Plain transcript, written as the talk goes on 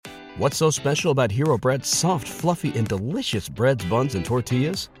What's so special about Hero Bread's soft, fluffy, and delicious breads, buns, and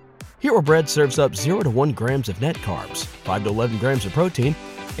tortillas? Hero Bread serves up 0 to 1 grams of net carbs, 5 to 11 grams of protein,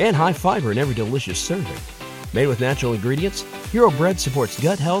 and high fiber in every delicious serving. Made with natural ingredients, Hero Bread supports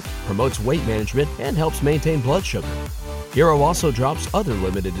gut health, promotes weight management, and helps maintain blood sugar. Hero also drops other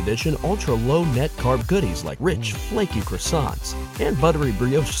limited edition ultra-low net carb goodies like rich, flaky croissants and buttery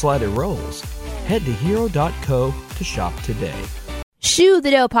brioche slider rolls. Head to hero.co to shop today. Shoe the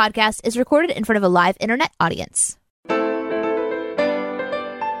Dough podcast is recorded in front of a live internet audience.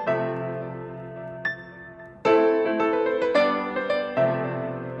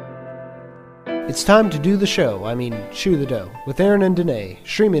 It's time to do the show, Shoe the Dough, with Aaron and Danae,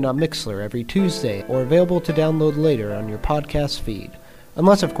 streaming on Mixlr every Tuesday or available to download later on your podcast feed.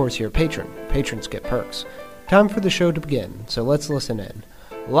 Unless, of course, you're a patron. Patrons get perks. Time for the show to begin, so let's listen in.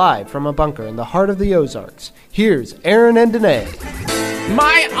 Live from a bunker in the heart of the Ozarks, here's Aaron and Danae.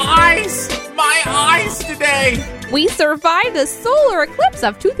 My eyes today! We survived the solar eclipse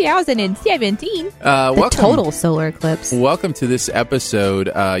of 2017. The total solar eclipse. Welcome to this episode.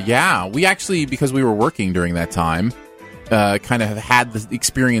 We actually, because we were working during that time, kind of had the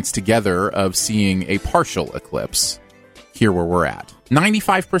experience together of seeing a partial eclipse here where we're at.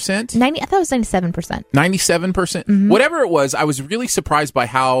 95%? I thought it was 97%. 97%? Mm-hmm. Whatever it was, I was really surprised by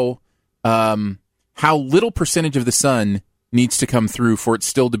how little percentage of the sun needs to come through for it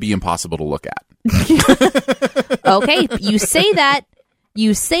still to be impossible to look at. Okay, you say that,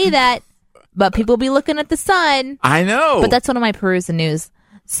 but people be looking at the sun. I know. But that's one of my Perusa News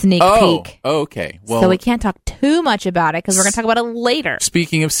sneak peek. Okay. Well, so we can't talk too much about it because we're going to talk about it later.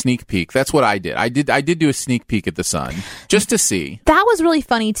 Speaking of sneak peek, that's what I did. I did do a sneak peek at the sun just to see. That was really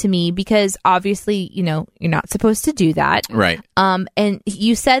funny to me because obviously, you're not supposed to do that. Right. And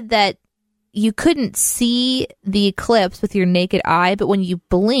you said that you couldn't see the eclipse with your naked eye, but when you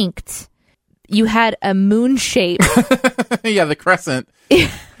blinked, you had a moon shape. Yeah, the crescent.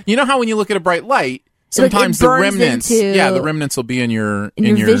 You know how when you look at a bright light, sometimes the remnants, the remnants will be in your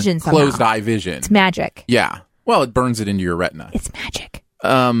vision closed somehow. eye vision. It's magic. Yeah. Well, it burns it into your retina. It's magic.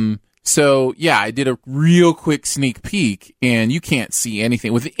 So yeah, I did a real quick sneak peek, and you can't see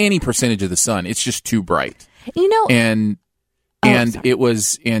anything with any percentage of the sun. It's just too bright.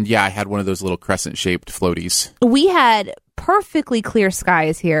 I had one of those little crescent-shaped floaties. We had perfectly clear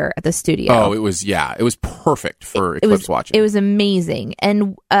skies here at the studio. Oh, it was perfect for eclipse watching. It was amazing.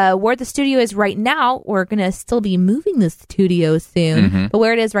 And where the studio is right now, we're going to still be moving the studio soon. Mm-hmm. But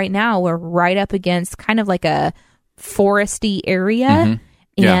where it is right now, we're right up against kind of like a foresty area.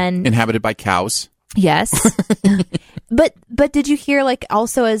 Mm-hmm. And inhabited by cows. Yes. But did you hear, like,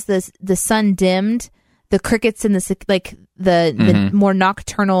 also as the sun dimmed, the crickets and the more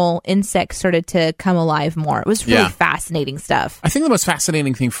nocturnal insects started to come alive more. It was really fascinating stuff. I think the most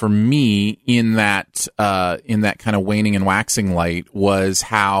fascinating thing for me in that kind of waning and waxing light was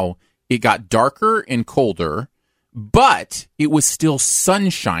how it got darker and colder, but it was still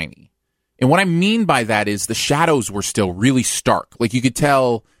sunshiny. And what I mean by that is the shadows were still really stark. Like you could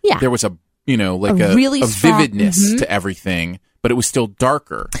tell there was a really strong vividness to everything. But it was still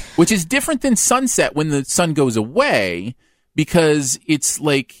darker, which is different than sunset when the sun goes away, because it's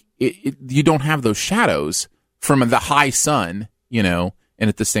like you don't have those shadows from the high sun, and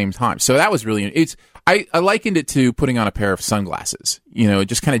at the same time. So that was really I likened it to putting on a pair of sunglasses. It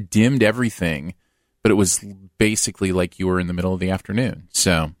just kind of dimmed everything, but it was basically like you were in the middle of the afternoon.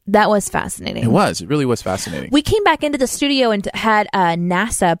 So that was fascinating. It really was fascinating. We came back into the studio and had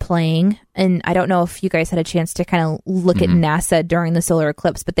NASA playing, and I don't know if you guys had a chance to kind of look at NASA during the solar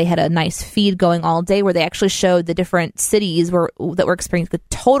eclipse, but they had a nice feed going all day where they actually showed the different cities that were experiencing the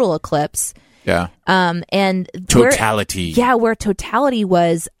total eclipse. Yeah. And totality. Where totality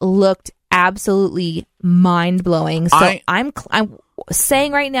looked absolutely mind blowing. So I'm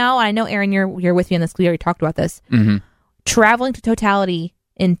saying right now, I know, Aaron, you're with me on this. We already talked about this. Mm-hmm. Traveling to totality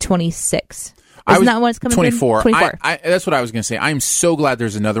in 26. Isn't that when it's coming? 24. 24. That's what I was going to say. I'm so glad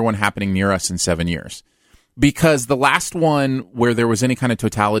there's another one happening near us in 7 years, because the last one where there was any kind of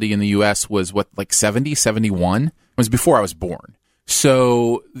totality in the U.S. was 70, 71? It was before I was born.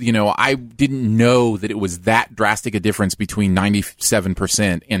 So, I didn't know that it was that drastic a difference between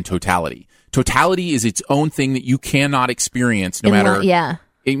 97% and totality. Totality is its own thing that you cannot experience no matter. Yeah.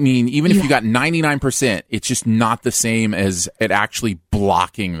 I mean, even if you got 99%, it's just not the same as it actually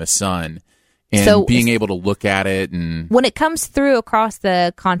blocking the sun and being able to look at it. And when it comes through across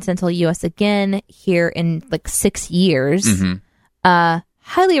the continental U.S. again here in 6 years,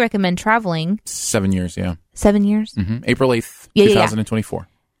 highly recommend traveling. 7 years, yeah. 7 years? Mm-hmm. April 8th, 2024.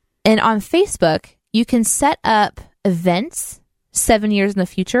 And on Facebook, you can set up events 7 years in the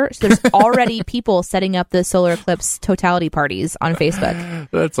future. So there's already people setting up the solar eclipse totality parties on Facebook.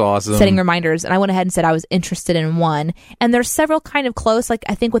 That's awesome. Setting reminders. And I went ahead and said I was interested in one. And there's several kind of close, like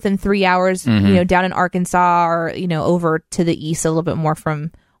I think within 3 hours, down in Arkansas or, over to the east a little bit more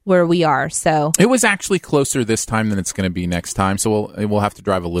from where we are. So it was actually closer this time than it's going to be next time. So we'll have to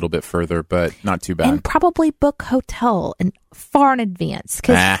drive a little bit further, but not too bad. And probably book hotel and far in advance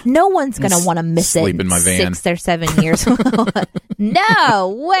because no one's going to want to miss it in my van. 6 or 7 years. No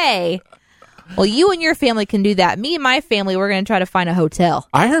way. Well, you and your family can do that. Me and my family, we're going to try to find a hotel.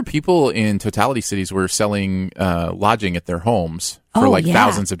 I heard people in totality cities were selling lodging at their homes for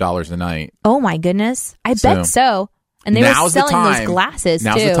thousands of dollars a night. Oh my goodness. I bet so. And they were selling those glasses,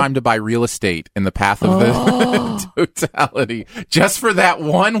 Now's the time to buy real estate in the path of the totality. Just for that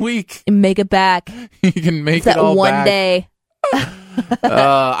 1 week. Make it back. You can make it all one back. day.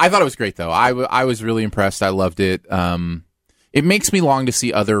 I thought it was great, though. I was really impressed. I loved it. It makes me long to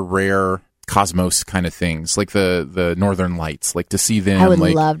see other rare cosmos kind of things, like the Northern Lights, like to see them. I would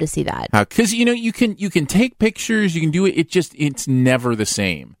love to see that. Because, you can take pictures, you can do it. It's never the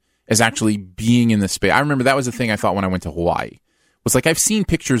same as actually being in the space. I remember that was the thing I thought when I went to Hawaii. Was like I've seen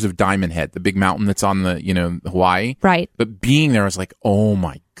pictures of Diamond Head, the big mountain that's on the Hawaii, right? But being there, I was like, oh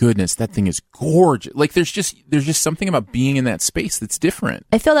my goodness, that thing is gorgeous. Like there's just something about being in that space that's different.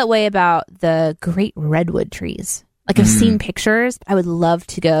 I feel that way about the great redwood trees. Like I've seen pictures. I would love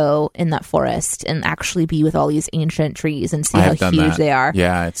to go in that forest and actually be with all these ancient trees and see how huge they are.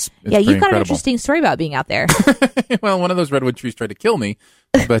 Yeah, it's you've got incredible. an interesting story about being out there. Well, one of those redwood trees tried to kill me,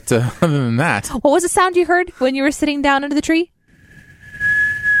 but other than that, what was the sound you heard when you were sitting down under the tree?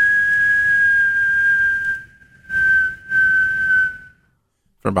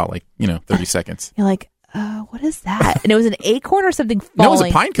 For about 30 seconds. You're like, what is that? And it was an acorn or something falling. No, it was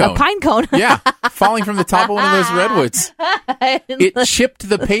a pine cone. A pine cone. Yeah, falling from the top of one of those redwoods. It chipped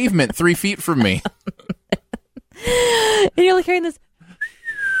the pavement 3 feet from me. And you're like hearing this.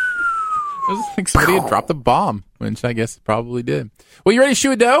 It was like somebody had dropped a bomb, which I guess probably did. Well, you ready to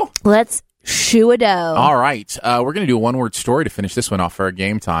shoe a dough? Let's shoe a dough. All right. We're going to do a one-word story to finish this one off for our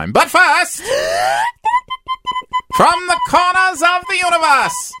game time. But first, from the corners of the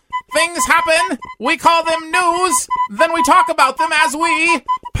universe, things happen, we call them news, then we talk about them as we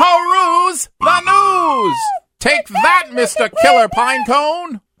peruse the news. Take that, Mr. Killer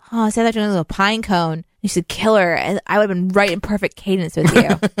Pinecone. Oh, I said that to a pine cone. You said killer, and I would have been right in perfect cadence with you.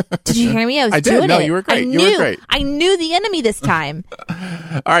 Did you hear me? I was doing it. No, you were great. You were great. I knew the enemy this time.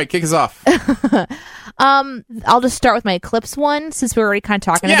 All right, kick us off. I'll just start with my eclipse one, since we were already kind of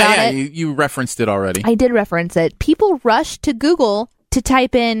talking about it. Yeah, you referenced it already. I did reference it. People rush to Google to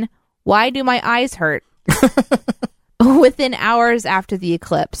type in, "Why do my eyes hurt?" within hours after the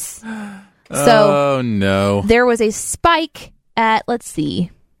eclipse. So, oh, no. There was a spike at,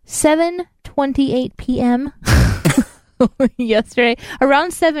 7:28 p.m. yesterday.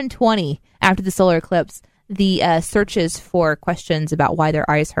 Around 7:20 after the solar eclipse, the searches for questions about why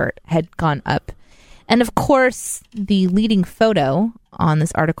their eyes hurt had gone up. And of course, the leading photo on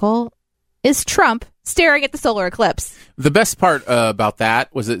this article is Trump staring at the solar eclipse. The best part about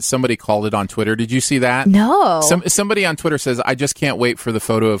that was that somebody called it on Twitter. Did you see that? No. Somebody on Twitter says, I just can't wait for the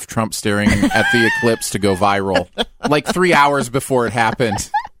photo of Trump staring at the eclipse to go viral. 3 hours before it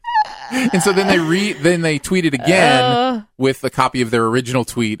happened. And so then they tweeted again with a copy of their original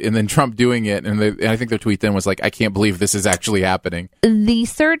tweet, and then Trump doing it, and I think their tweet then was like, I can't believe this is actually happening. The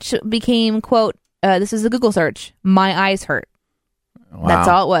search became, quote, this is a Google search, "My eyes hurt." Wow. That's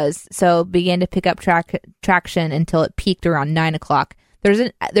all it was. So began to pick up traction until it peaked around 9 o'clock.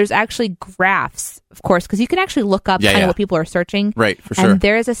 There's actually graphs, of course, because you can actually look up what people are searching. Right, for sure. And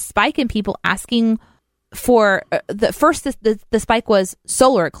there is a spike in people asking for the spike was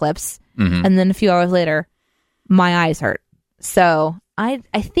solar eclipse, and then a few hours later, "My eyes hurt." So I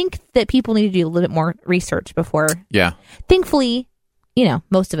think that people need to do a little bit more research before. Yeah. Thankfully,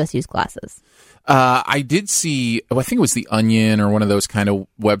 most of us use glasses. I did see, I think it was The Onion or one of those kind of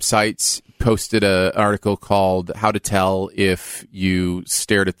websites posted an article called How to Tell If You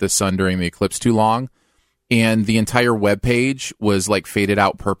Stared at the Sun During the Eclipse Too Long. And the entire webpage was faded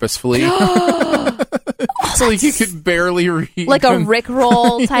out purposefully. So you could barely read. Like a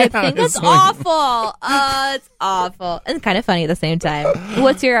Rickroll type thing. That's awful. It's awful. And kind of funny at the same time.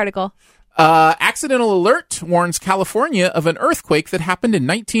 What's your article? Accidental alert warns California of an earthquake that happened in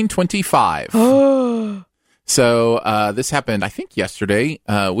 1925. So this happened, I think, yesterday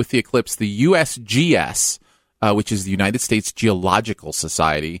with the eclipse. The USGS, which is the United States Geological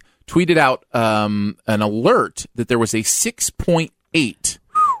Society, tweeted out an alert that there was a 6.8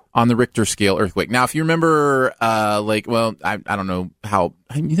 on the Richter scale earthquake. Now, if you remember, I don't know how,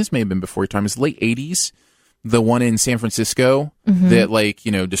 this may have been before your time. It's late 80s. The one in San Francisco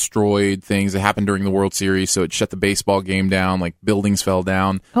that destroyed things that happened during the World Series. So it shut the baseball game down, like buildings fell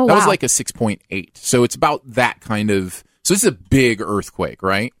down. Oh, that wow. was like a 6.8. So it's about that kind of, so this is a big earthquake,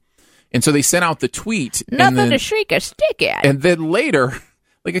 right? And so they sent out the tweet. Nothing to shriek a stick at. And then later,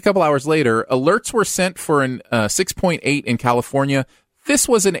 like a couple hours later, alerts were sent for an 6.8 in California. This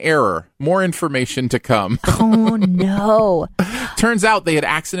was an error. More information to come. Oh, no. Turns out they had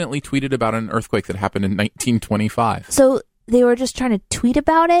accidentally tweeted about an earthquake that happened in 1925. So they were just trying to tweet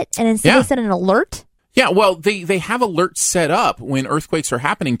about it, and instead they sent an alert? Yeah, well, they have alerts set up when earthquakes are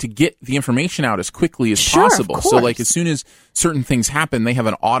happening to get the information out as quickly as possible. Of So, course. like, as soon as certain things happen, they have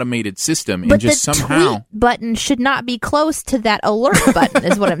an automated system. But and just the somehow tweet button should not be close to that alert button,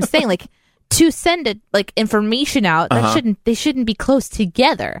 is what I'm saying. Like, to send it, like, information out, that they shouldn't be close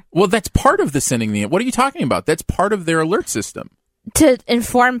together. Well, that's part of the sending the. What are you talking about? That's part of their alert system. To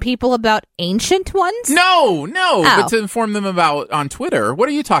inform people about ancient ones? No, but to inform them about on Twitter. What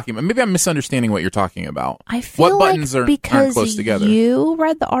are you talking about? Maybe I'm misunderstanding what you're talking about. I feel what buttons like aren't because close together? You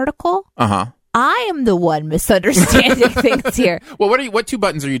read the article. I am the one misunderstanding things here. Well, what two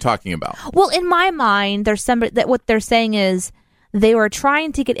buttons are you talking about? Well, in my mind, there's somebody that what they're saying is they were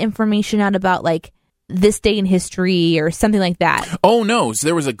trying to get information out about like this day in history or something like that. Oh no, so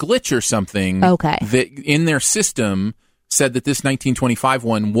there was a glitch or something. Okay. That in their system said that this 1925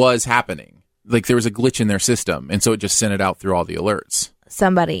 one was happening. Like there was a glitch in their system, and so it just sent it out through all the alerts.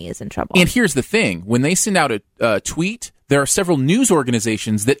 Somebody is in trouble. And here's the thing: when they send out a tweet, there are several news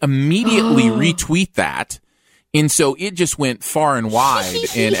organizations that immediately retweet that. And so it just went far and wide,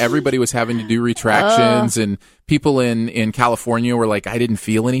 and everybody was having to do retractions, and people in California were like, I didn't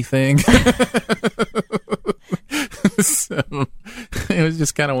feel anything. So it was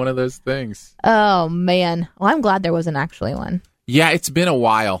just kind of one of those things. Oh, man. Well, I'm glad there wasn't actually one. Yeah, it's been a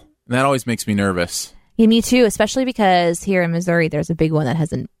while, and that always makes me nervous. Yeah, me too, especially because here in Missouri, there's a big one that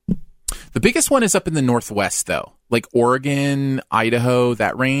hasn't. The biggest one is up in the Northwest, though, like Oregon, Idaho,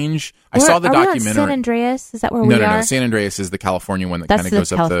 that range. I saw the documentary. We on San Andreas? Is that where we are? No. San Andreas is the California one that kind of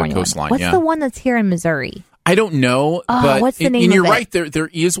goes up the coastline. What's the one that's here in Missouri? I don't know, but what's the name and you're of it? right. There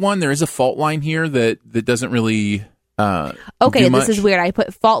is one. There is a fault line here that doesn't really. Okay, do much. This is weird. I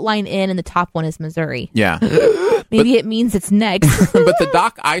put fault line in, and the top one is Missouri. Yeah, Maybe it means it's next. But the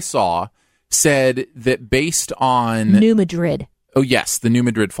doc I saw said that based on New Madrid. Oh yes, the New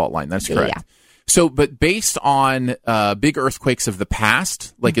Madrid fault line. That's correct. Yeah. So, but based on big earthquakes of the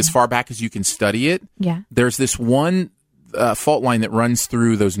past, like as far back as you can study it, there's this one fault line that runs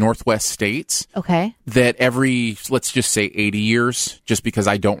through those Northwest states. Okay. That every, let's just say 80 years, just because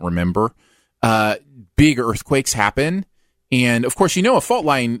I don't remember, big earthquakes happen. And of course, a fault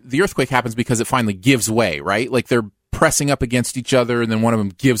line, the earthquake happens because it finally gives way, right? Like they're pressing up against each other, and then one of them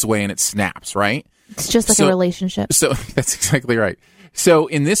gives way and it snaps, right? It's just like a relationship. So that's exactly right. So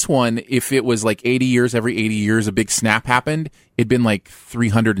in this one, if it was like 80 years, every 80 years, a big snap happened, it'd been like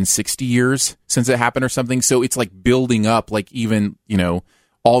 360 years since it happened or something. So it's like building up, like even,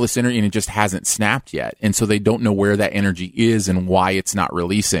 all this energy, and it just hasn't snapped yet. And so they don't know where that energy is and why it's not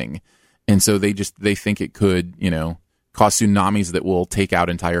releasing. And so they think it could, cause tsunamis that will take out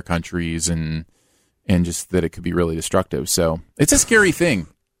entire countries and just that it could be really destructive. So it's a scary thing.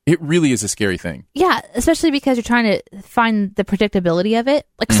 It really is a scary thing. Yeah, especially because you're trying to find the predictability of it.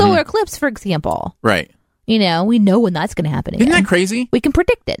 Like solar eclipse, for example. Right. We know when that's going to happen again. Isn't that crazy? We can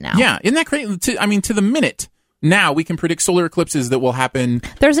predict it now. Yeah, isn't that crazy? To the minute. Now we can predict solar eclipses that will happen.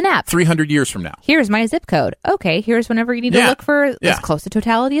 There's an app. 300 years from now. Here's my zip code. Okay, here's whenever you need to look for as close to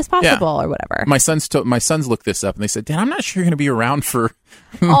totality as possible or whatever. My sons looked this up and they said, Dad, I'm not sure you're going to be around for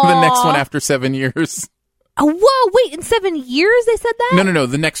the next one after 7 years. Oh, whoa, wait, in 7 years they said that? No,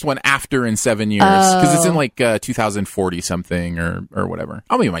 the next one after in 7 years. Because it's in like 2040 something or whatever.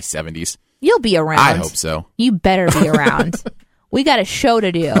 I'll be in my 70s. You'll be around. I hope so. You better be around. We got a show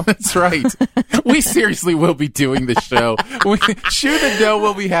to do. That's right. We seriously will be doing the show. Shoe the Dough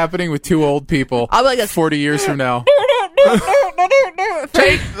will be happening with two old people. I'll be like 40 years from now.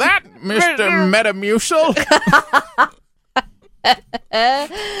 Take that, Mr. Metamucil.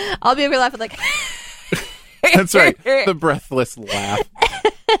 I'll be over laughing like... That's right. The breathless laugh.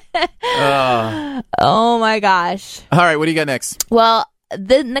 Oh my gosh. All right, what do you got next? Well,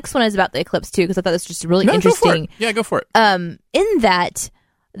 the next one is about the eclipse too, because I thought this was just really interesting. Go for it. In that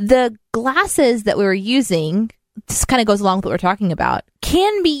the glasses that we were using, this kind of goes along with what we're talking about,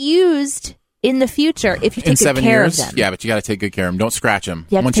 can be used in the future if you take good care of them. Yeah, but you got to take good care of them. Don't scratch them.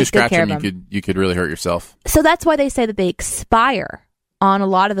 Once you scratch them, you could really hurt yourself. So that's why they say that they expire on a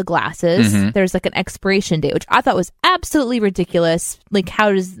lot of the glasses, there's like an expiration date, which I thought was absolutely ridiculous. Like,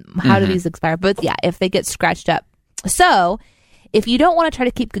 how do these expire? But yeah, if they get scratched up. So if you don't want to try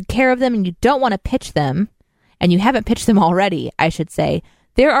to keep good care of them and you don't want to pitch them, and you haven't pitched them already, I should say,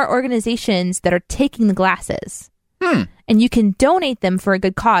 there are organizations that are taking the glasses. And you can donate them for a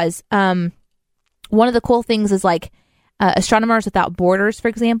good cause. One of the cool things is like Astronomers Without Borders, for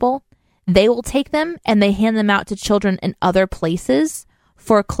example. They will take them and they hand them out to children in other places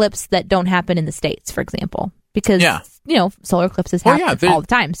for eclipses that don't happen in the States, for example. Because, solar eclipses happen all the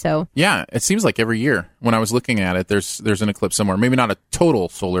time. So yeah, it seems like every year when I was looking at it, there's an eclipse somewhere. Maybe not a total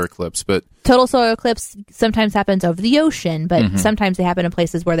solar eclipse, but... Total solar eclipse sometimes happens over the ocean, but sometimes they happen in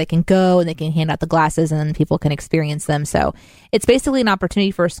places where they can go and they can hand out the glasses and then people can experience them. So it's basically an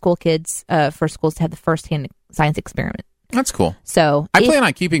opportunity for schools to have the first-hand science experiment. That's cool. So I plan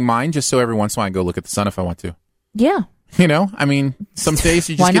on keeping mine just so every once in a while I go look at the sun if I want to. Yeah. I mean, some days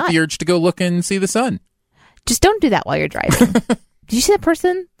you just get the urge to go look and see the sun. Just don't do that while you're driving. Did you see that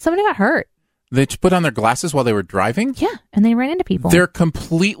person? Somebody got hurt. They put on their glasses while they were driving? Yeah, and they ran into people. They're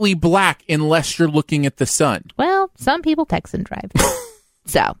completely black unless you're looking at the sun. Well, some people text and drive.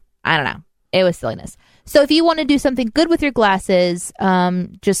 So, I don't know. It was silliness. So, if you want to do something good with your glasses,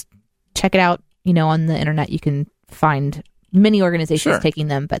 just check it out. On the internet, you can find many organizations taking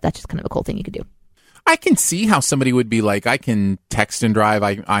them, but that's just kind of a cool thing you could do. I can see how somebody would be like, I can text and drive.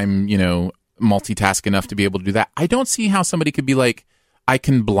 I'm multitask enough to be able to do that. I don't see how somebody could be like, I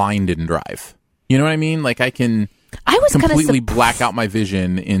can blind and drive. You know what I mean? Like I was completely black out my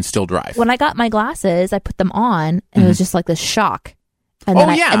vision and still drive. When I got my glasses, I put them on and it was just like this shock. And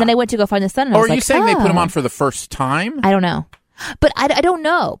then I went to go find the sun. And or are you saying they put them on for the first time? I don't know. But I don't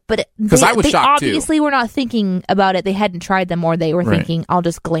know. But because I was shocked too. They obviously were not thinking about it. They hadn't tried them, or they were thinking, I'll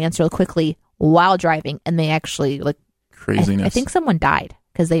just glance real quickly while driving. And they actually craziness. I think someone died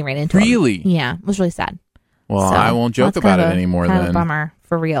because they ran into Really? them. Yeah, it was really sad. Well, so, I won't joke about it anymore then. Kind of a bummer,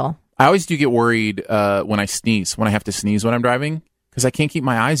 for real. I always do get worried when I have to sneeze when I'm driving, because I can't keep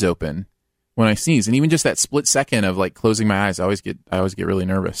my eyes open when I sneeze. And even just that split second of closing my eyes, I always get really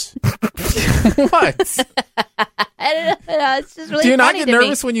nervous. What? I don't know. It's just really funny. Do you not get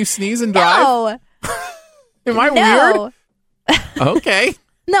nervous when you sneeze and drive? No. Am I weird? Okay.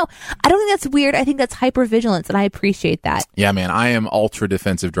 No, I don't think that's weird. I think that's hypervigilance, and I appreciate that. Yeah, man, I am ultra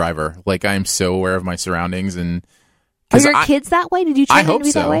defensive driver. I am so aware of my surroundings. And are your kids that way? Did you train them to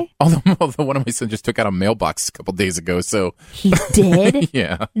be that way? Although one of my sons just took out a mailbox a couple days ago, so he did.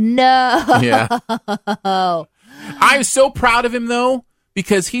 Yeah. No. Yeah. I'm so proud of him though,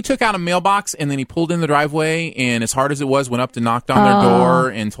 because he took out a mailbox and then he pulled in the driveway, and as hard as it was, went up to knocked on their door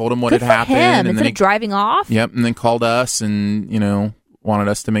and told them what had happened. And instead of driving off. Yep, and then called us and wanted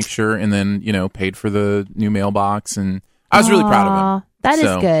us to make sure, and then paid for the new mailbox, and I was really proud of him. That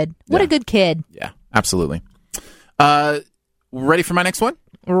is good. What a good kid. Yeah, absolutely. Ready for my next one?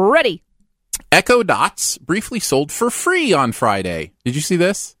 Ready. Echo Dots briefly sold for free on Friday. Did you see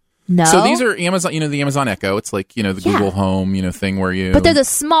this? No. So these are Amazon, the Amazon Echo. It's like, the Google Home, thing where you... But they're the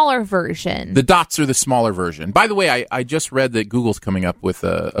smaller version. The Dots are the smaller version. By the way, I just read that Google's coming up with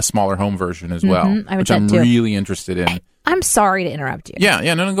a smaller home version as well, which I'm really interested in. I'm sorry to interrupt you.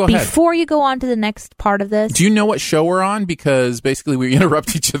 Yeah, no, go ahead. Before you go on to the next part of this... Do you know what show we're on? Because basically we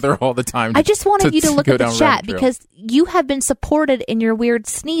interrupt each other all the time. I just wanted you to look at the chat, because you have been supported in your weird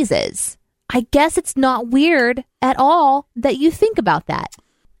sneezes. I guess it's not weird at all that you think about that.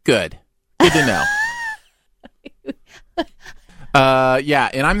 Good to know. Yeah,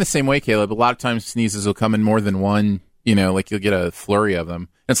 and I'm the same way, Caleb. A lot of times sneezes will come in more than one, you'll get a flurry of them.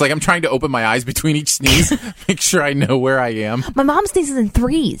 It's like I'm trying to open my eyes between each sneeze, make sure I know where I am. My mom sneezes in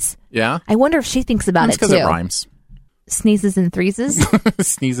threes. Yeah? I wonder if she thinks about it, too. It's because it rhymes. Sneezes in threeses?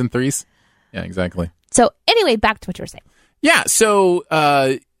 Sneeze in threes? Yeah, exactly. So, anyway, back to what you were saying. Yeah, so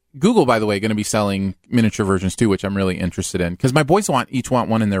Google, by the way, going to be selling miniature versions, too, which I'm really interested in. Because my boys each want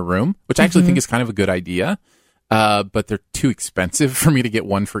one in their room, which I actually think is kind of a good idea. But they're too expensive for me to get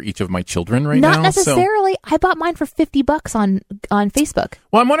one for each of my children now. Not necessarily. I bought mine for $50 on Facebook.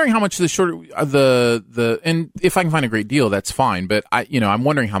 Well, I'm wondering how much and if I can find a great deal, that's fine. But I'm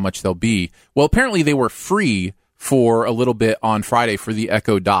wondering how much they'll be. Well, apparently they were free for a little bit on Friday for the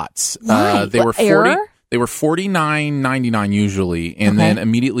Echo Dots. Right. They were $49.99 usually, and then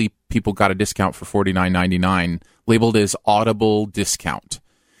immediately people got a discount for $49.99, labeled as Audible discount.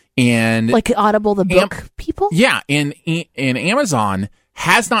 And like Audible, the book people? Yeah, and Amazon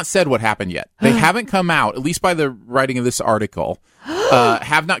has not said what happened yet. They haven't come out, at least by the writing of this article,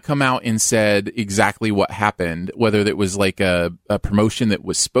 have not come out and said exactly what happened, whether it was like a promotion that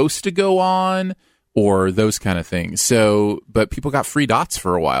was supposed to go on, or those kind of things. So, but people got free dots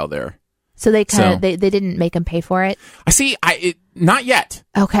for a while there. So they they didn't make them pay for it? Not yet.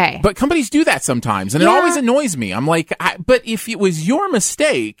 Okay. But companies do that sometimes, and it always annoys me. I'm like, but if it was your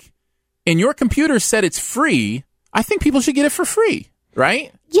mistake and your computer said it's free, I think people should get it for free,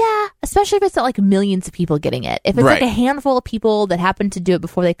 right? Yeah, especially if it's not like millions of people getting it. If it's like a handful of people that happen to do it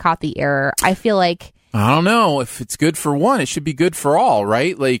before they caught the error, I feel like... I don't know. If it's good for one, it should be good for all,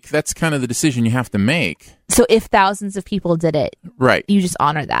 right? Like, that's kind of the decision you have to make. So if thousands of people did it, right, you just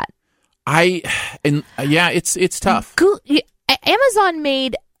honor that. It's tough. Amazon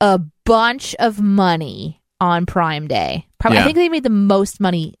made a bunch of money on Prime Day. I think they made the most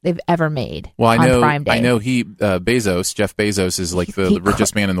money they've ever made on Prime Day. I know Jeff Bezos is like the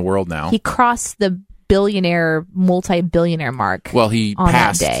richest man in the world now. He crossed the multi-billionaire mark. Well, he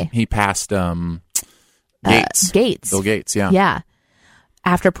passed Gates. Bill Gates, yeah. Yeah.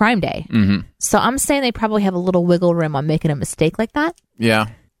 After Prime Day. Mm-hmm. So I'm saying they probably have a little wiggle room on making a mistake like that. Yeah.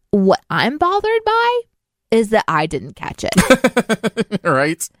 What I'm bothered by is that I didn't catch it.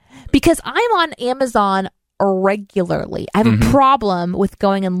 Right. Because I'm on Amazon regularly. I have a problem with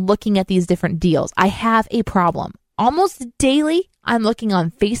going and looking at these different deals. I have a problem. Almost daily, I'm looking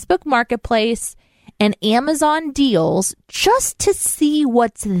on Facebook Marketplace and Amazon deals just to see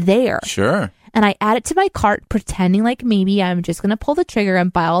what's there. Sure. And I add it to my cart, pretending like maybe I'm just going to pull the trigger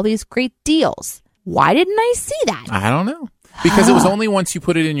and buy all these great deals. Why didn't I see that? I don't know. Because it was only once you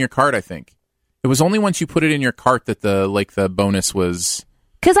put it in your cart, I think. It was only once you put it in your cart that the bonus was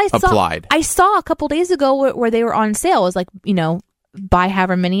applied. I saw a couple days ago where they were on sale. It was like, buy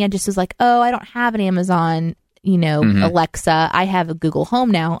however many. I just was like, oh, I don't have an Amazon, Alexa. I have a Google Home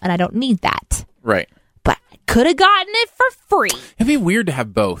now, and I don't need that. Right. But I could have gotten it for free. It'd be weird to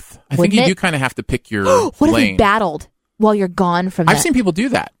have both. I think you do kind of have to pick your What lane. if they battled while you're gone from I've seen people do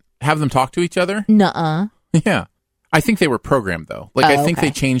that. Have them talk to each other. Nuh-uh. Yeah. I think they were programmed, though. Like, I think they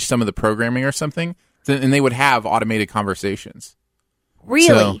changed some of the programming or something, and they would have automated conversations. Really?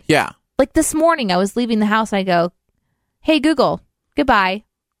 So, yeah. Like this morning, I was leaving the house, and I go, hey, Google, goodbye.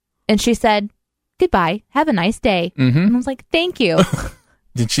 And she said, goodbye. Have a nice day. Mm-hmm. And I was like, thank you.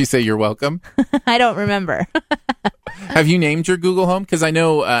 Did she say you're welcome? I don't remember. Have you named your Google Home? Because I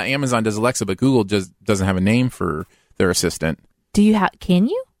know Amazon does Alexa, but Google just doesn't have a name for their assistant. Do you have? Can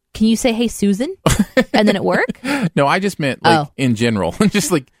you? Can you say, hey, Susan? And then it work? No, I just meant in general. Just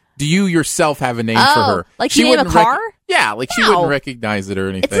like, do you yourself have a name for her? Like you name a car? Yeah, like she wouldn't recognize it or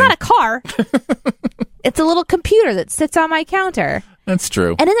anything. It's not a car. It's a little computer that sits on my counter. That's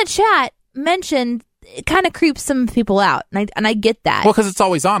true. And in the chat, mentioned it kind of creeps some people out, and I get that. Well, because it's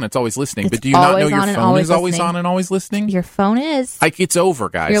always on, it's always listening. But do you not know your phone is always on and always listening? Your phone is. Like, it's over,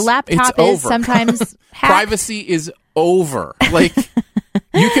 guys. Your laptop is sometimes hacked. Privacy is over. Like,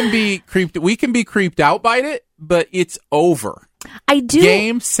 you can be creeped. We can be creeped out by it, but it's over. I do.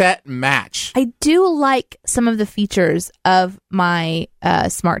 Game, set, match. I do like some of the features of my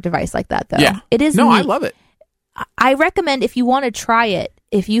smart device like that, though. Yeah. It is. No, neat. I love it. I recommend if you want to try it,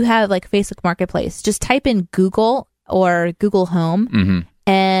 if you have like Facebook Marketplace, just type in Google or Google Home. Mm-hmm.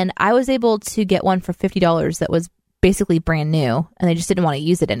 And I was able to get one for $50 that was basically brand new, and they just didn't want to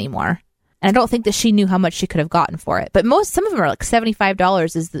use it anymore. And I don't think that she knew how much she could have gotten for it. But some of them are like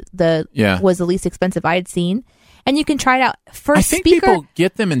 $75 is was the least expensive I had seen. And you can try it out for a speaker. I think people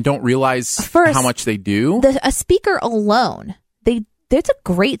get them and don't realize how much they do. A speaker alone, it's a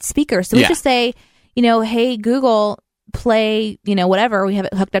great speaker. So we just say, hey, Google, play, whatever. We have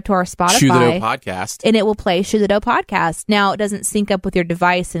it hooked up to our Spotify. Shoe the Dough podcast. And it will play Shoe the Dough podcast. Now, it doesn't sync up with your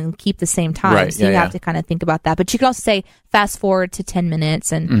device and keep the same time. Right, so you have to kind of think about that. But you can also say fast forward to 10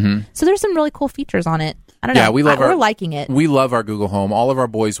 minutes. And so there's some really cool features on it. I don't know. We're liking it. We love our Google Home. All of our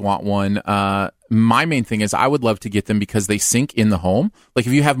boys want one. My main thing is I would love to get them because they sync in the home. Like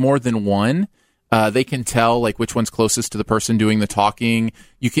if you have more than one, they can tell like which one's closest to the person doing the talking.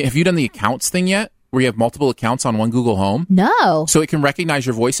 Have you done the accounts thing yet? Where you have multiple accounts on one Google Home? No. So it can recognize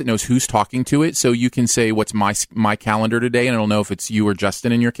your voice. It knows who's talking to it. So you can say, what's my calendar today? And it'll know if it's you or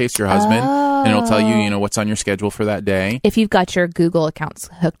Justin in your case, your husband. And it'll tell you, what's on your schedule for that day. If you've got your Google accounts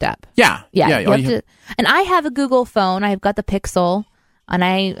hooked up. Yeah. And I have a Google phone. I've got the Pixel. And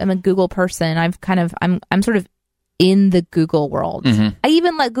I am a Google person. I'm sort of in the Google world. Mm-hmm. I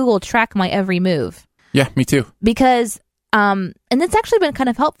even let Google track my every move. Yeah, me too. Because... and it's actually been kind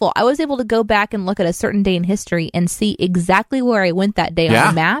of helpful. I was able to go back and look at a certain day in history and see exactly where I went that day on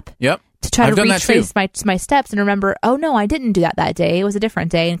the map. Yep. To try to retrace my steps and remember, oh no, I didn't do that day. It was a different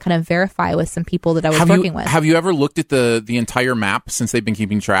day, and kind of verify with some people that I was working with. Have you ever looked at the entire map since they've been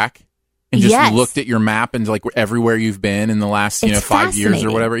keeping track? and just looked at your map and like everywhere you've been in the last 5 years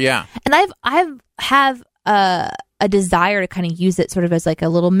or whatever. Yeah, and I have a desire to kind of use it sort of as like a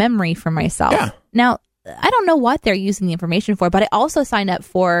little memory for myself. Yeah. Now, I don't know what they're using the information for, but I also signed up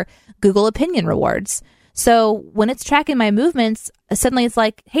for Google Opinion Rewards. So when it's tracking my movements, suddenly it's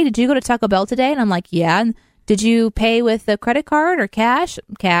like, hey, did you go to Taco Bell today? And I'm like, yeah. And did you pay with a credit card or cash?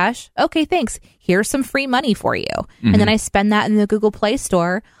 Cash. Okay, thanks. Here's some free money for you. Mm-hmm. And then I spend that in the Google Play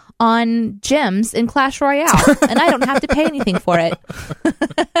Store on gems in Clash Royale, and I don't have to pay anything for it.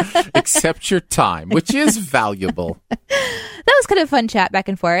 Except your time, which is valuable. That was kind of a fun chat back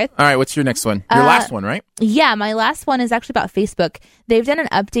and forth. All right, what's your next one? Your last one, right? Yeah, my last one is actually about Facebook. They've done an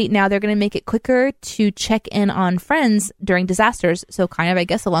update now. They're going to make it quicker to check in on friends during disasters. So kind of, I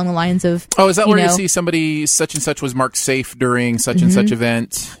guess, along the lines of... Oh, is that where you see somebody such and such was marked safe during such and such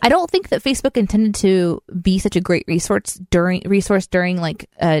event? I don't think that Facebook intended to be such a great resource during like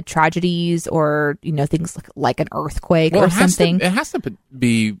tragedies or, things like an earthquake or something. It has to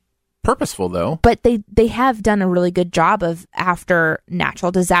be purposeful, though. But they have done a really good job of after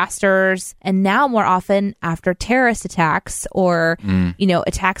natural disasters, and now more often after terrorist attacks or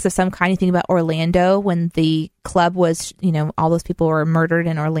attacks of some kind. You think about Orlando when the club was, all those people were murdered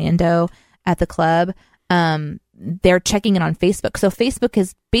in Orlando at the club. They're checking in on Facebook. So Facebook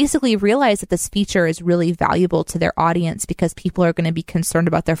has basically realized that this feature is really valuable to their audience because people are going to be concerned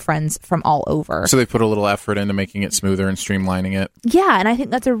about their friends from all over. So they put a little effort into making it smoother and streamlining it. Yeah, and I think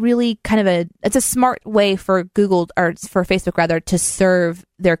that's a really it's a smart way for Google, or for Facebook rather, to serve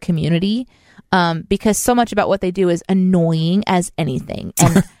their community, because so much about what they do is annoying as anything.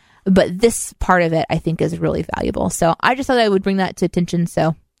 And but this part of it, I think, is really valuable. So I just thought I would bring that to attention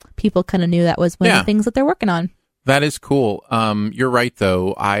so people kind of knew that was one of the things that they're working on. That is cool. You're right,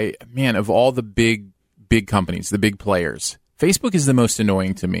 though. Of all the big companies, the big players, Facebook is the most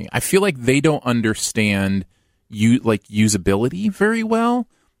annoying to me. I feel like they don't understand usability very well.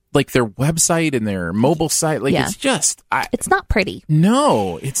 Like their website and their mobile site, it's just... it's not pretty.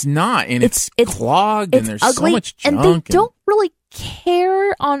 No, it's not. And it's clogged and there's ugly, so much junk. And they don't really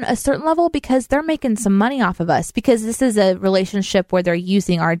care on a certain level because they're making some money off of us, because this is a relationship where they're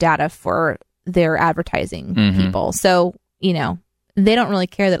using our data for their advertising people. So, they don't really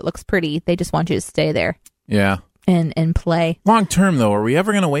care that it looks pretty. They just want you to stay there. Yeah. And play. Long term, though, are we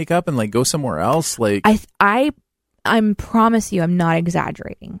ever going to wake up and go somewhere else? I promise you, I'm not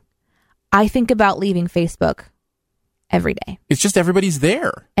exaggerating. I think about leaving Facebook every day. It's just everybody's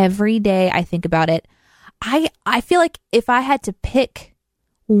there. Every day I think about it. I feel like if I had to pick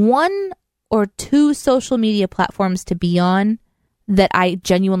one or two social media platforms to be on that I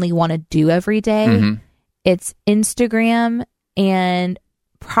genuinely want to do every day, it's Instagram and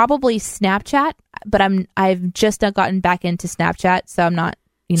probably Snapchat. But I've just not gotten back into Snapchat, so I'm not,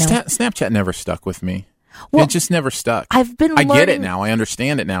 Snapchat never stuck with me. Well, it just never stuck. I get it now. I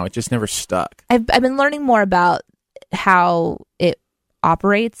understand it now. It just never stuck. I've been learning more about how it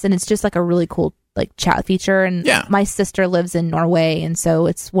operates, and it's just like a really cool chat feature. And my sister lives in Norway, and so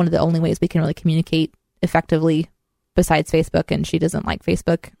it's one of the only ways we can really communicate effectively besides Facebook, and she doesn't like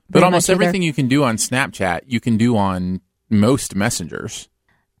Facebook. But almost everything you can do on Snapchat, you can do on most messengers.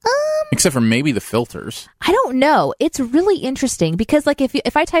 Except for maybe the filters. I don't know. It's really interesting because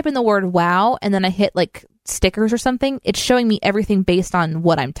if I type in the word wow and then I hit stickers or something, it's showing me everything based on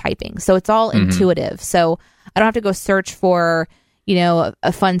what I'm typing. So it's all intuitive. So I don't have to go search for,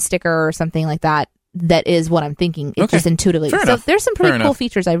 a fun sticker or something like that. That is what I'm thinking. It's just intuitively. Fair so enough. There's some pretty cool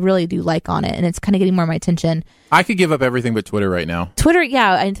features I really do like on it, and it's kind of getting more of my attention. I could give up everything but Twitter right now. Twitter,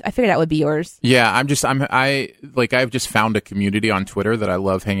 yeah, I figured that would be yours. Yeah, I've just found a community on Twitter that I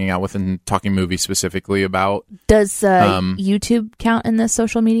love hanging out with and talking movies specifically about. Does YouTube count in this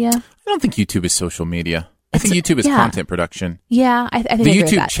social media? I don't think YouTube is social media. I think YouTube is content production. Yeah, I think the I agree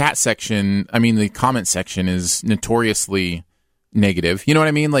with YouTube that. chat section. The comment section is notoriously negative. You know what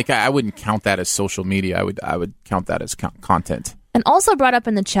I mean? I wouldn't count that as social media. I would count that as content. And also brought up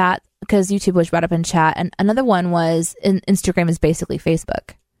in the chat, because YouTube was brought up in chat, and another one was Instagram is basically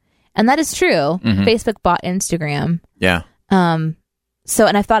Facebook. And that is true. Facebook bought Instagram. Yeah. So,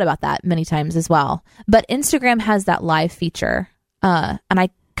 and I've thought about that many times as well. But Instagram has that live feature. And I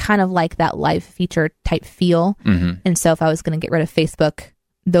kind of like that live feature type feel. And so if I was going to get rid of Facebook,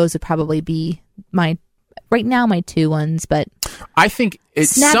 those would probably be my two ones. But I think at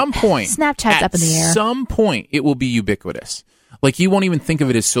some point, Snapchat's up in the air. At some point, it will be ubiquitous. You won't even think of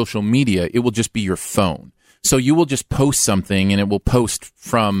it as social media. It will just be your phone. So you will just post something and it will post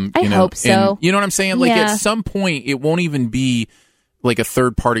from, I hope so. You know what I'm saying? At some point, it won't even be like a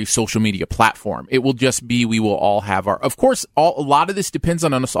third-party social media platform. It will just be, we will all have our, of course, a lot of this depends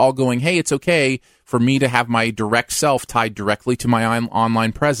on us all going, hey, it's okay for me to have my direct self tied directly to my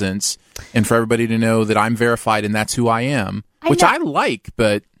online presence and for everybody to know that I'm verified and that's who I am, which I like,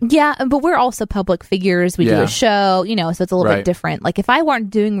 but... Yeah, but we're also public figures. We do a show, so it's a little bit different. Like, if I weren't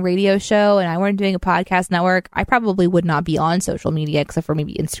doing a radio show and I weren't doing a podcast network, I probably would not be on social media, except for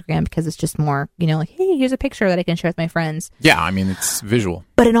maybe Instagram, because it's just more, like, hey, here's a picture that I can share with my friends. Yeah, I mean, it's visual.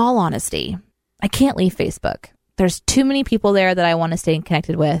 But in all honesty, I can't leave Facebook. There's too many people there that I want to stay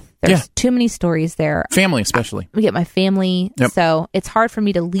connected with. There's too many stories there. Family, especially. We get my family. Yep. So it's hard for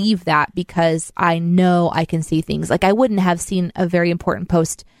me to leave that because I know I can see things. Like, I wouldn't have seen a very important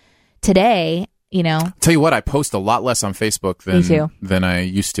post today, Tell you what, I post a lot less on Facebook than I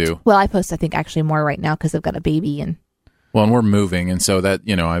used to. Well, I post, I think, actually more right now because I've got a baby and... Well, and we're moving, and so that,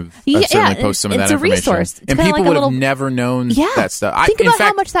 I've certainly posted some of that information. It's a resource. And people would have never known that stuff. Think about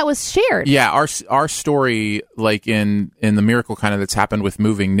how much that was shared. Yeah, our story, like in the miracle kind of that's happened with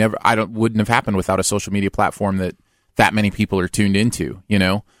moving, wouldn't have happened without a social media platform that many people are tuned into,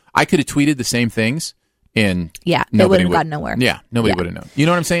 I could have tweeted the same things, and it wouldn't have gotten nowhere. Yeah, nobody would have known. You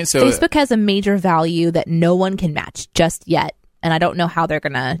know what I'm saying? So Facebook has a major value that no one can match just yet, and I don't know how they're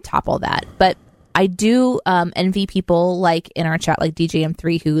going to topple that, but... I do envy people like in our chat, like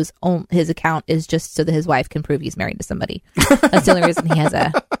DJM3, whose his account is just so that his wife can prove he's married to somebody. That's the only reason he has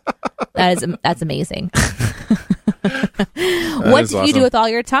that's amazing. What did you do with all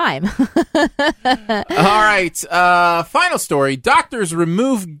your time? All right. Final story. Doctors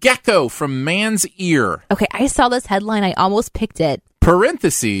remove gecko from man's ear. Okay, I saw this headline. I almost picked it.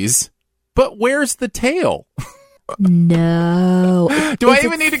 Parentheses, but where's the tail? No. Do I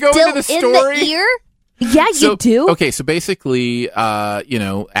even need to go into the story? In the ear? Yeah, you do. Okay, so basically,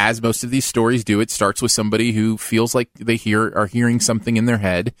 as most of these stories do, it starts with somebody who feels like they are hearing something in their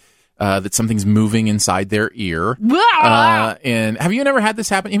head, that something's moving inside their ear. And have you never had this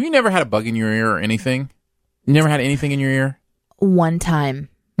happen? Have you never had a bug in your ear or anything? You never had anything in your ear? One time.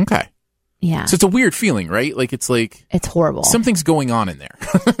 Okay. Yeah. So it's a weird feeling, right? Like it's horrible. Something's going on in there.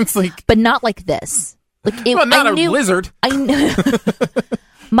 It's like, but not like this. Like not a lizard. I know.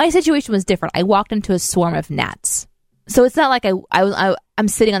 My situation was different. I walked into a swarm of gnats, so it's not like I'm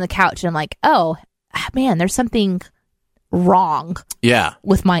sitting on the couch and I'm like, oh man, there's something wrong. Yeah.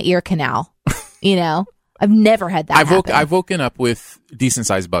 With my ear canal. I've never had that. I've woken up with decent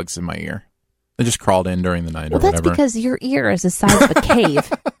sized bugs in my ear. They just crawled in during the night. Well, that's because your ear is the size of a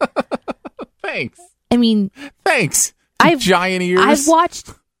cave. Thanks. I mean, thanks. Giant ears. I've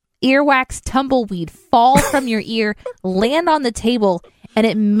watched earwax tumbleweed fall from your ear, land on the table, and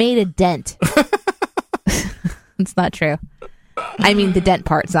it made a dent. It's not true. I mean, the dent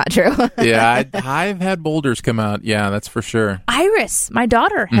part's not true. Yeah, I've had boulders come out. Yeah, that's for sure. Iris, my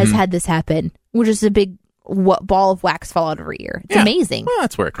daughter, has had this happen, which is a big ball of wax fall out of her ear. It's amazing. Well,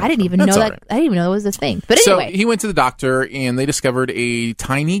 that's where it comes I didn't even from. know that. Right. I didn't even know it was a thing. But anyway, so he went to the doctor, and they discovered a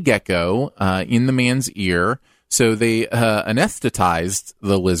tiny gecko in the man's ear. So they anesthetized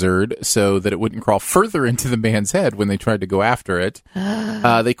the lizard so that it wouldn't crawl further into the man's head when they tried to go after it.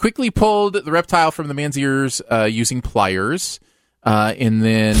 They quickly pulled the reptile from the man's ears using pliers, and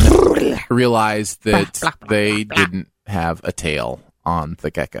then realized that they didn't have a tail on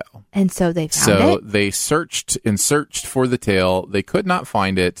the gecko. And so they found it? So they searched and searched for the tail. They could not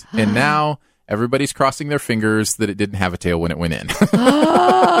find it. And now everybody's crossing their fingers that it didn't have a tail when it went in.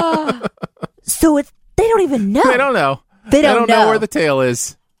 So they don't even know. They don't know. They don't know where the tail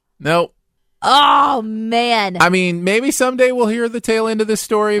is. Nope. Oh, man. I mean, maybe someday we'll hear the tail end of this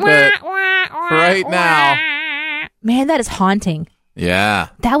story, but right now. Man, that is haunting. Yeah.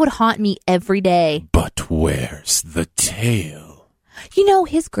 That would haunt me every day. But where's the tail?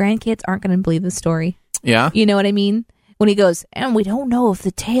 His grandkids aren't going to believe the story. Yeah. You know what I mean? When he goes, and we don't know if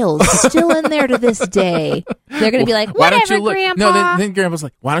the tail is still in there to this day. They're going to be like, whatever, why don't you look? Grandpa. No, then Grandpa's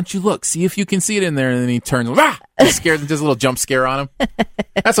like, why don't you look? See if you can see it in there. And then he turns, scared, and does a little jump scare on him.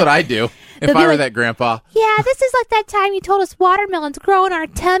 That's what I'd do if I were that grandpa. Yeah, this is like that time you told us watermelons grow in our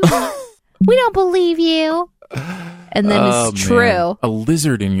tummy. We don't believe you. And then it's true. Man. A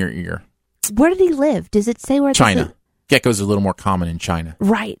lizard in your ear. Where did he live? Does it say where? China. Geckos are a little more common in China.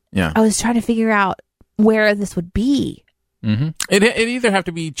 Right. Yeah. I was trying to figure out where this would be. Mm-hmm. It either have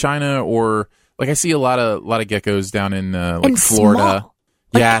to be China or like I see a lot of geckos down in like Florida. Small.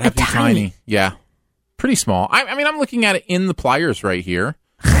 Yeah, it'd have to be tiny. Yeah, pretty small. I mean, I'm looking at it in the pliers right here.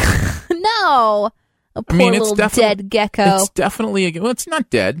 No, a poor little dead gecko. It's definitely it's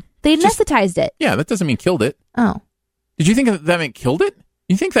not dead. They anesthetized it. Yeah, that doesn't mean killed it. Oh, did you think that meant killed it?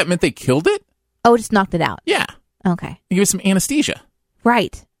 You think that meant they killed it? Oh, just knocked it out. Yeah. Okay. You give it some anesthesia.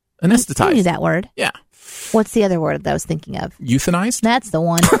 Right. Anesthetized. I knew that word. Yeah. What's the other word that I was thinking of? Euthanized? That's the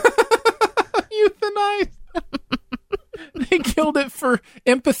one. Euthanized. They killed it for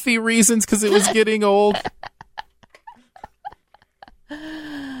empathy reasons because it was getting old.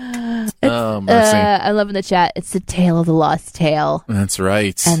 Oh, mercy. I love in the chat. It's the tale of the lost tale. That's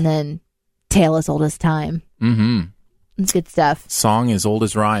right. And then tale as old as time. Mm-hmm. It's good stuff. Song as old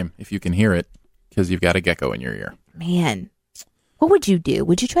as rhyme, if you can hear it, because you've got a gecko in your ear. Man, what would you do?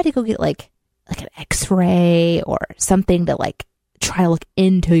 Would you try to go get like an X-ray or something to like try to look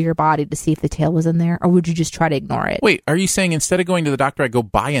into your body to see if the tail was in there, or would you just try to ignore it? Wait, are you saying instead of going to the doctor, I go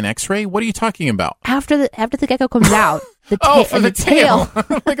buy an X-ray? What are you talking about? After the gecko comes out, for the tail.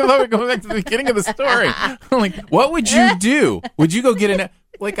 Like I thought we were going back to the beginning of the story. I'm like, what would you do? Would you go get an?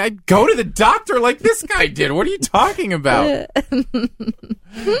 Like I'd go to the doctor like this guy did. What are you talking about?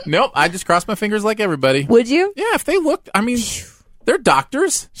 Nope, I just cross my fingers like everybody. Would you? Yeah, if they looked, I mean, they're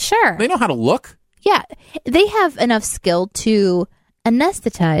doctors. Sure, they know how to look. Yeah, they have enough skill to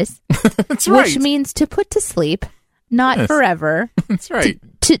anesthetize. That's right. Which means to put to sleep, not forever. That's right.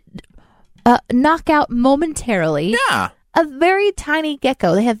 To knock out momentarily. Yeah. A very tiny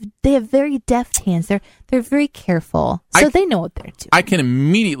gecko. They have very deft hands. They're very careful, so they know what they're doing. I can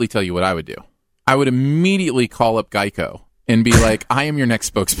immediately tell you what I would do. I would immediately call up Geico and be like, "I am your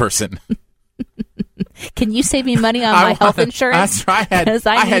next spokesperson. Can you save me money on my health insurance? That's right.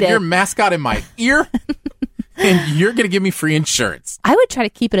 I had your mascot in my ear, and you're going to give me free insurance." I would try to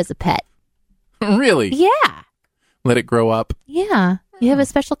keep it as a pet. Really? Yeah. Let it grow up. Yeah. You have a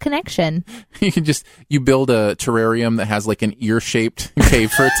special connection. You build a terrarium that has like an ear-shaped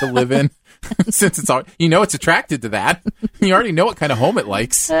cave for it to live in. Since it's it's attracted to that. You already know what kind of home it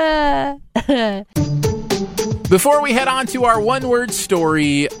likes. Before we head on to our one-word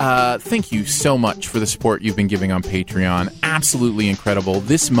story, thank you so much for the support you've been giving on Patreon. Absolutely incredible.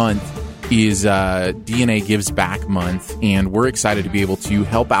 This month is DNA Gives Back month, and we're excited to be able to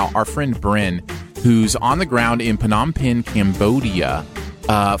help out our friend Bryn, who's on the ground in Phnom Penh, Cambodia,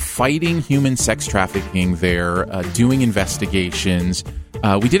 fighting human sex trafficking there, doing investigations.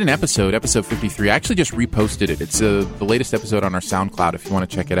 We did an episode 53. I actually just reposted it. It's the latest episode on our SoundCloud if you want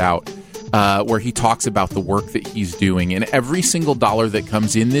to check it out, where he talks about the work that he's doing. And every single dollar that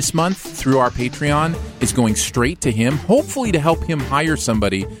comes in this month through our Patreon is going straight to him, hopefully to help him hire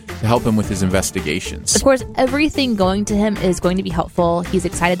somebody to help him with his investigations. Of course, everything going to him is going to be helpful. He's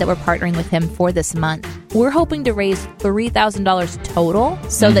excited that we're partnering with him for this month. We're hoping to raise $3,000 total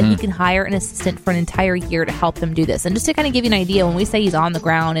so that he can hire an assistant for an entire year to help him do this. And just to kind of give you an idea, when we say he's on the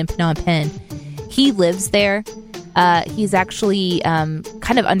ground in Phnom Penh, he lives there. He's actually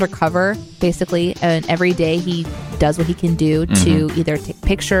kind of undercover, basically, and every day he does what he can do to either take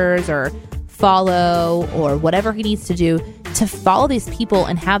pictures or follow or whatever he needs to do to follow these people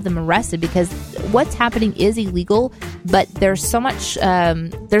and have them arrested, because what's happening is illegal, but there's so much,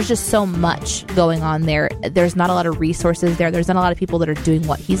 there's just so much going on there. There's not a lot of resources there. There's not a lot of people that are doing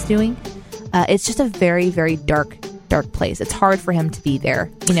what he's doing. It's just a very, very dark place. It's hard for him to be there.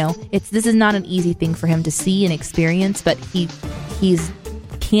 This is not an easy thing for him to see and experience, but he's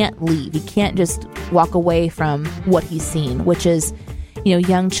can't leave. He can't just walk away from what he's seen, which is,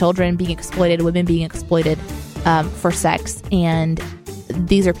 young children being exploited, women being exploited for sex. And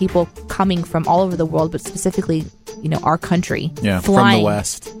these are people coming from all over the world, but specifically, our country. Yeah, from the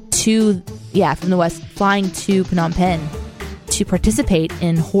West. From the West, flying to Phnom Penh to participate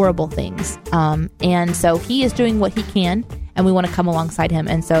in horrible things. And so he is doing what he can, and we want to come alongside him.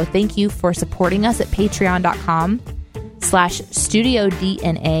 And so thank you for supporting us at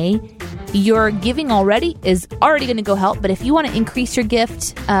patreon.com/StudioDNA. Your giving already is already going to go help, but if you want to increase your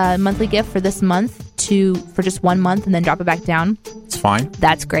gift, monthly gift for this month for just 1 month and then drop it back down, it's fine.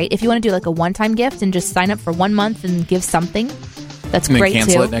 That's great. If you want to do like a one-time gift and just sign up for 1 month and give something, that's and great too. And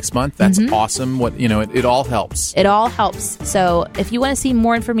cancel it next month. That's awesome. It all helps. It all helps. So if you want to see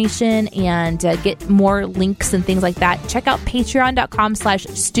more information and get more links and things like that, check out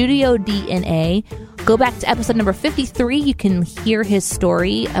patreon.com/StudioDNA. Go back to episode number 53. You can hear his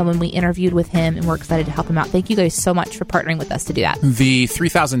story when we interviewed with him, and we're excited to help him out. Thank you guys so much for partnering with us to do that. The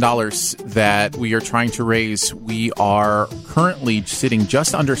 $3,000 that we are trying to raise, we are currently sitting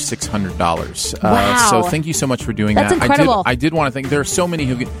just under $600. Wow. So thank you so much for doing That's that. incredible. I did want to thank, there are so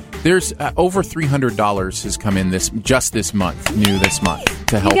many there's over $300 has come in this month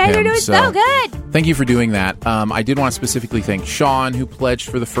to help him. You guys are doing so good. Thank you for doing that. I did want to specifically thank Sean, who pledged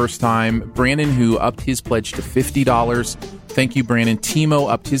for the first time, Brandon, who upped his pledge to $50. Thank you, Brandon.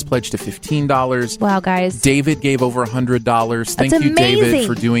 Timo upped his pledge to $15. Wow, guys. David gave over $100. Thank you, amazing. David,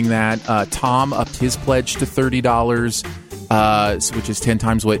 for doing that. Tom upped his pledge to $30. which is 10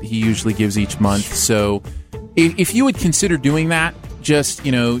 times what he usually gives each month. So if you would consider doing that, just,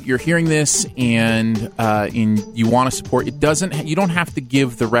 you're hearing this and you want to support, you don't have to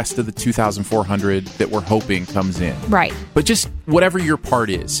give the rest of the $2,400 that we're hoping comes in. Right. But just whatever your part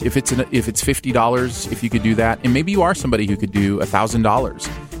is. If it's $50, if you could do that, and maybe you are somebody who could do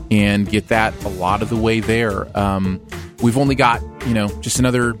 $1,000 and get that a lot of the way there. We've only got, just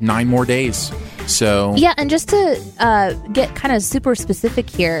another 9 more days. So yeah, and just to get kind of super specific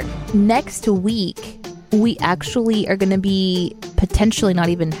here, next week we actually are going to be potentially not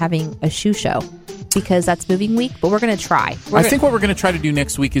even having a shoe show because that's moving week, but we're going to try. I think what we're going to try to do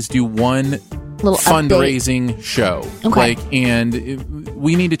next week is do one little fundraising update. Show. Okay. And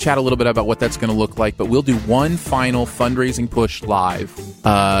we need to chat a little bit about what that's going to look like, but we'll do one final fundraising push live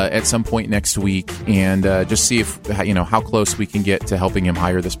at some point next week and just see if, how close we can get to helping him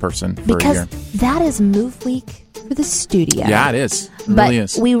hire this person for a year. Because that is move week for the studio. Yeah, it is. It but really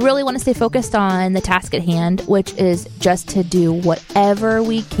is. We really want to stay focused on the task at hand, which is just to do whatever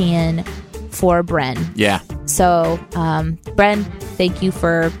we can for Bren. Yeah. So, Bren, thank you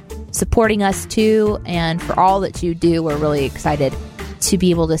for supporting us too, and for all that you do. We're really excited to be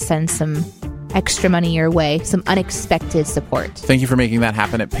able to send some extra money your way, some unexpected support. Thank you for making that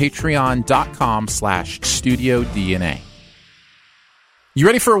happen at patreon.com/StudioDNA. You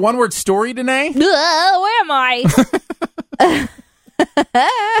ready for a one-word story, Danae? Where am I?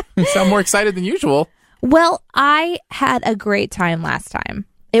 You sound more excited than usual. Well, I had a great time last time.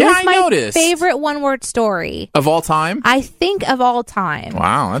 It Yeah, was I my noticed. favorite one-word story. Of all time? I think of all time.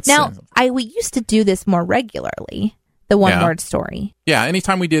 Wow. That's Now, we used to do this more regularly, the one-word story. Yeah,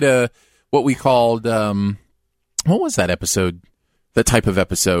 anytime we did what we called, what was that episode? That type of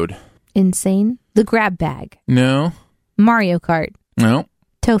episode? Insane. The grab bag. No. Mario Kart. No.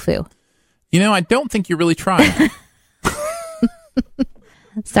 Tofu. I don't think you're really trying.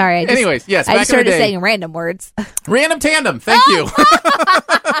 Sorry. Anyways, yes, I back just in the started day. saying random words. Random tandem. Thank you.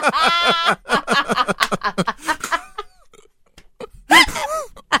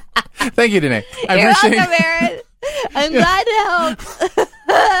 Thank you, Danae. You're welcome, Aaron. I'm glad to help.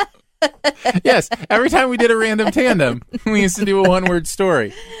 Yes, every time we did a random tandem, we used to do a one-word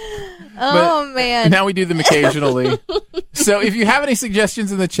story. Oh, man. Now we do them occasionally. So if you have any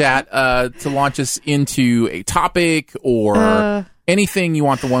suggestions in the chat to launch us into a topic or anything you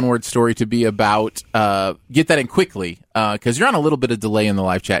want the one-word story to be about, get that in quickly because you're on a little bit of delay in the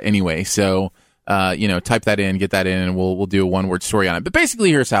live chat anyway. So, type that in, get that in, and we'll do a one-word story on it. But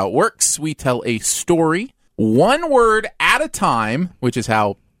basically, here's how it works. We tell a story one word at a time, which is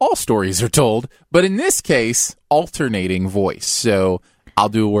how all stories are told. But in this case, alternating voice. So I'll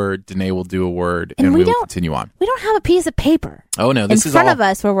do a word, Danae will do a word, and we will continue on. We don't have a piece of paper. Oh, no. This in is front all, of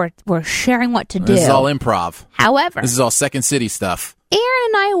us where we're sharing what to do. This is all improv. However, This is all Second City stuff. Aaron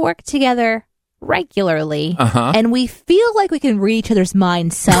and I work together regularly, Uh-huh. and we feel like we can read each other's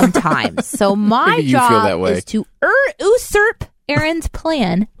minds sometimes. So my Maybe you feel that job way. is to usurp Aaron's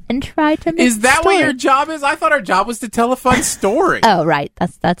plan and try to make Is that the story. what your job is? I thought our job was to tell a fun story. Oh, right.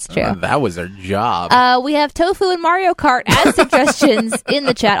 That's true. That was our job. We have Tofu and Mario Kart as suggestions in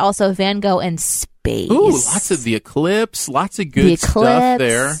the chat. Also, Van Gogh and Space. Ooh, lots of the Eclipse. Lots of good The stuff Eclipse.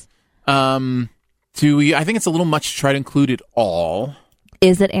 there. I think it's a little much to try to include it all.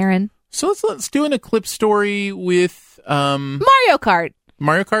 Is it, Aaron? So let's do an Eclipse story with Mario Kart.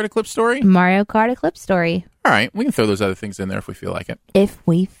 Mario Kart Eclipse story. Mario Kart Eclipse story. All right, we can throw those other things in there if we feel like it. If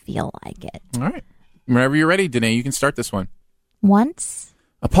we feel like it. All right, whenever you're ready, Danae, you can start this one. Once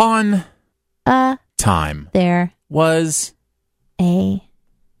Upon time there was a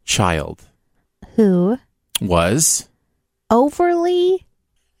child who was overly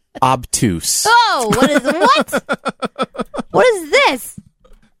obtuse. Oh, what is what? What is this?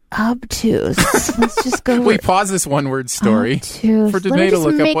 Obtuse. Let's just go. We pause this one-word story Obtuse. for Let me Danae to just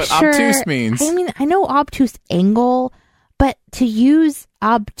look up make what sure- obtuse means. I mean, I know obtuse angle, but to use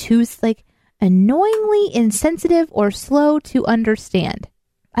obtuse like annoyingly insensitive or slow to understand.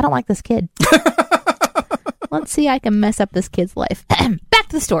 I don't like this kid. Let's see, I can mess up this kid's life. Back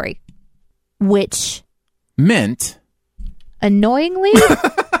to the story. Which Meant. annoyingly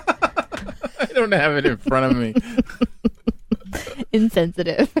I don't have it in front of me.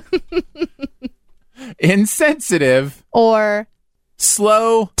 insensitive Insensitive. or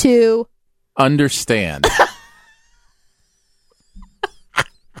Slow. to Understand.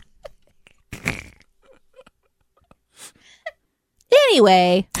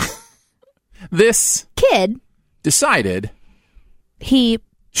 anyway, This kid, decided he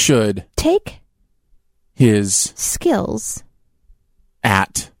should take his skills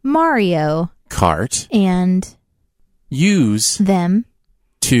at Mario Kart and use them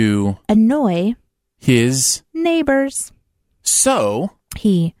to annoy his neighbors. So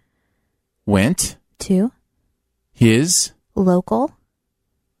he went to his local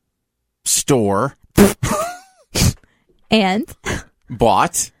store and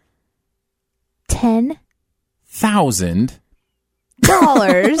bought $10,000.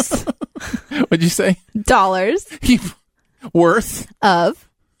 What'd you say? Dollars worth of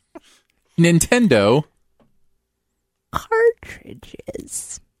Nintendo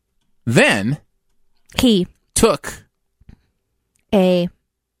cartridges. Then he took a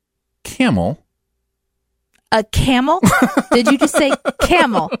camel. A camel? Did you just say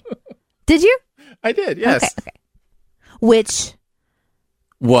camel? Did you? I did, yes. Okay. Which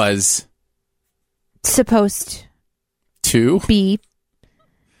was supposed to be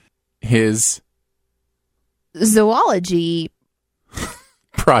his zoology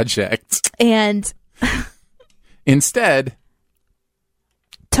project. And instead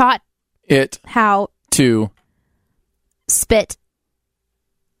taught it how to spit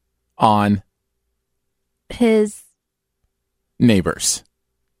on his neighbors.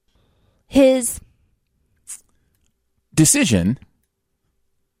 His decision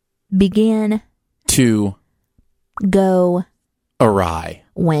began to go awry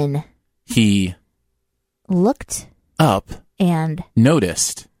when he looked up and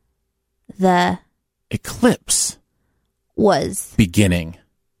noticed the eclipse was beginning.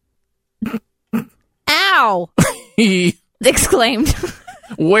 Ow! He exclaimed,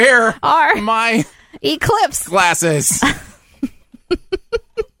 "Where are my eclipse glasses?"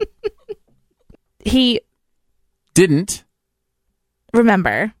 He didn't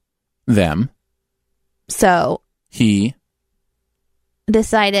remember them, so he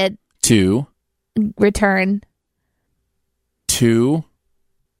decided to return to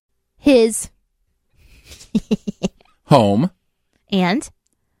his home and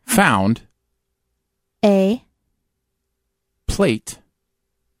found a plate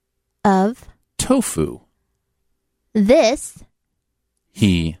of tofu. This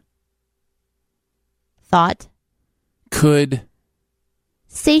he thought could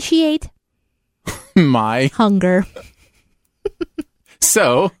satiate my hunger.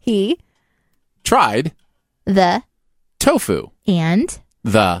 So he tried the tofu. And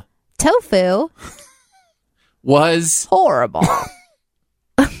the tofu was horrible.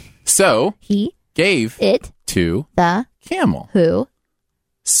 So he gave it to the camel who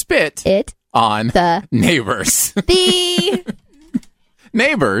spit it on the neighbors. The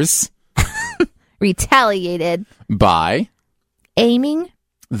neighbors retaliated by aiming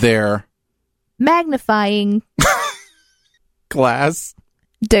their magnifying glass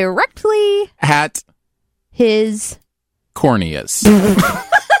directly at his corneas.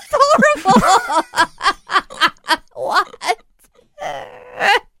 That's horrible. What?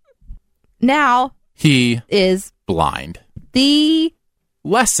 Now he is blind. The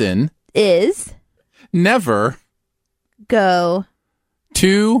lesson is never go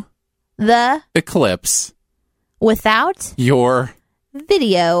to the eclipse without your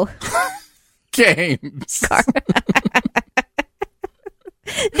video games.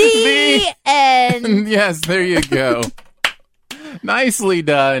 The end. Yes, there you go. Nicely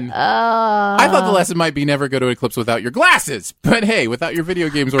done. I thought the lesson might be never go to an eclipse without your glasses, but hey, without your video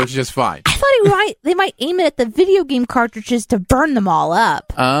games works just fine. I thought they might aim it at the video game cartridges to burn them all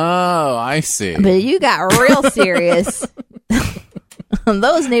up. Oh, I see. But you got real serious.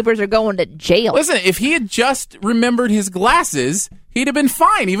 Those neighbors are going to jail. Listen, if he had just remembered his glasses, he'd have been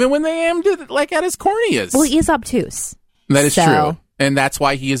fine, even when they aimed it like at his corneas. Well, he is obtuse. That is true. And that's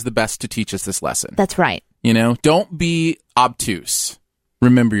why he is the best to teach us this lesson. That's right. You know, don't be obtuse.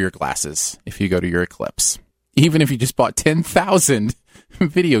 Remember your glasses if you go to your eclipse. Even if you just bought 10,000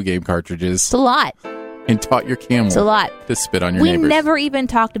 video game cartridges. It's a lot. And taught your camel it's a lot. To spit on your neighbors. We never even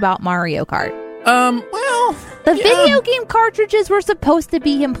talked about Mario Kart. Well, the video game cartridges were supposed to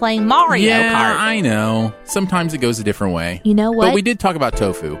be him playing Mario Kart. Yeah, I know. Sometimes it goes a different way. You know what? But we did talk about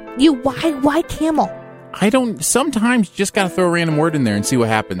tofu. Why camel? I don't. Sometimes you just got to throw a random word in there and see what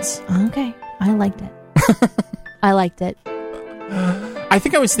happens. Okay, I liked it. I liked it. I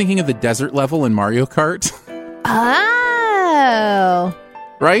think I was thinking of the desert level in Mario Kart. Oh,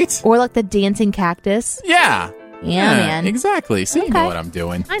 right? Or like the dancing cactus. Yeah, man. Exactly. So you know what I'm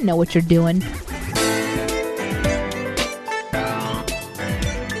doing. I know what you're doing.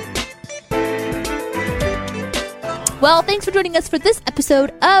 Well, thanks for joining us for this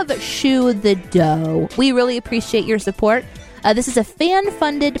episode of Shoe the Dough. We really appreciate your support. This is a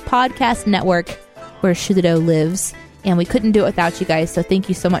fan-funded podcast network where Shoe the Dough lives, and we couldn't do it without you guys. So thank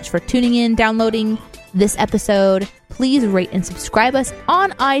you so much for tuning in, downloading this episode. please rate and subscribe us on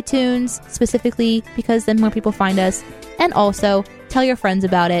iTunes, specifically because then more people find us. And also, tell your friends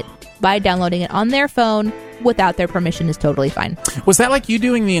about it by downloading it on their phone without their permission is totally fine. Was that like you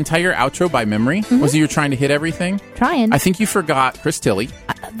doing the entire outro by memory? Mm-hmm. Was it you trying to hit everything? Trying. I think you forgot Chris Tilley.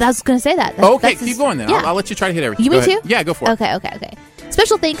 I was going to say that. Okay, keep going then. Yeah. I'll let you try to hit everything. You me too? Yeah, go for it. Okay.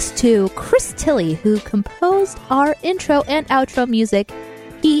 Special thanks to Chris Tilley, who composed our intro and outro music.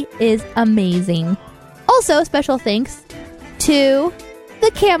 He is amazing. Also, special thanks to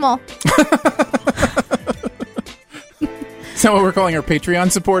the camel. Is that what we're calling our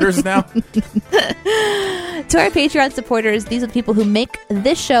Patreon supporters now? To our Patreon supporters, these are the people who make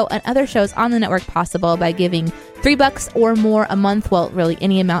this show and other shows on the network possible by giving $3 or more a month. Well, really,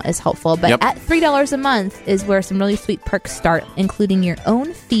 any amount is helpful. But at $3 a month is where some really sweet perks start, including your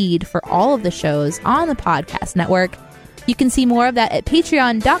own feed for all of the shows on the podcast network. You can see more of that at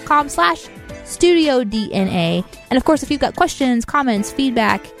patreon.com/StudioDNA. And of course, if you've got questions, comments,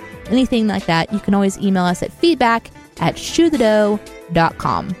 feedback, anything like that, you can always email us at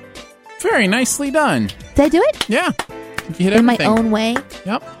feedback@shoethedough.com. Very nicely done. Did I do it? Yeah. You hit in everything. My own way?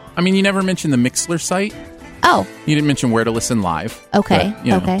 Yep. I mean, you never mentioned the Mixlr site. Oh. You didn't mention where to listen live. Okay.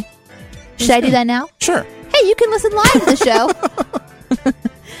 But, okay. Should I do that now? Sure. Hey, you can listen live to the show.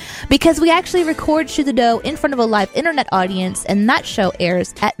 Because we actually record Shoe the Dough in front of a live internet audience, and that show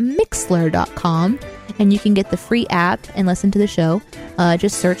airs at Mixlr.com. And you can get the free app and listen to the show.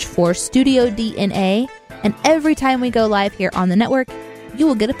 Just search for Studio DNA. And every time we go live here on the network, you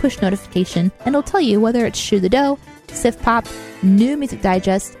will get a push notification, and it'll tell you whether it's Shoe the Dough, Sif Pop, New Music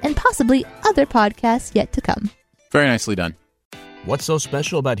Digest, and possibly other podcasts yet to come. Very nicely done. What's so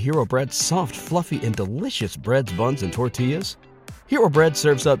special about Hero Bread's soft, fluffy, and delicious breads, buns, and tortillas? Hero Bread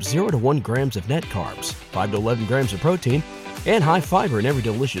serves up 0 to 1 grams of net carbs, 5 to 11 grams of protein, and high fiber in every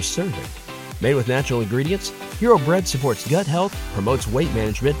delicious serving. Made with natural ingredients, Hero Bread supports gut health, promotes weight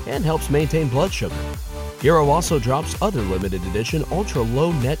management, and helps maintain blood sugar. Hero also drops other limited edition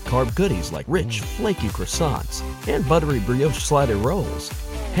ultra-low net carb goodies like rich, flaky croissants and buttery brioche slider rolls.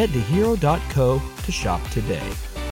 Head to hero.co to shop today.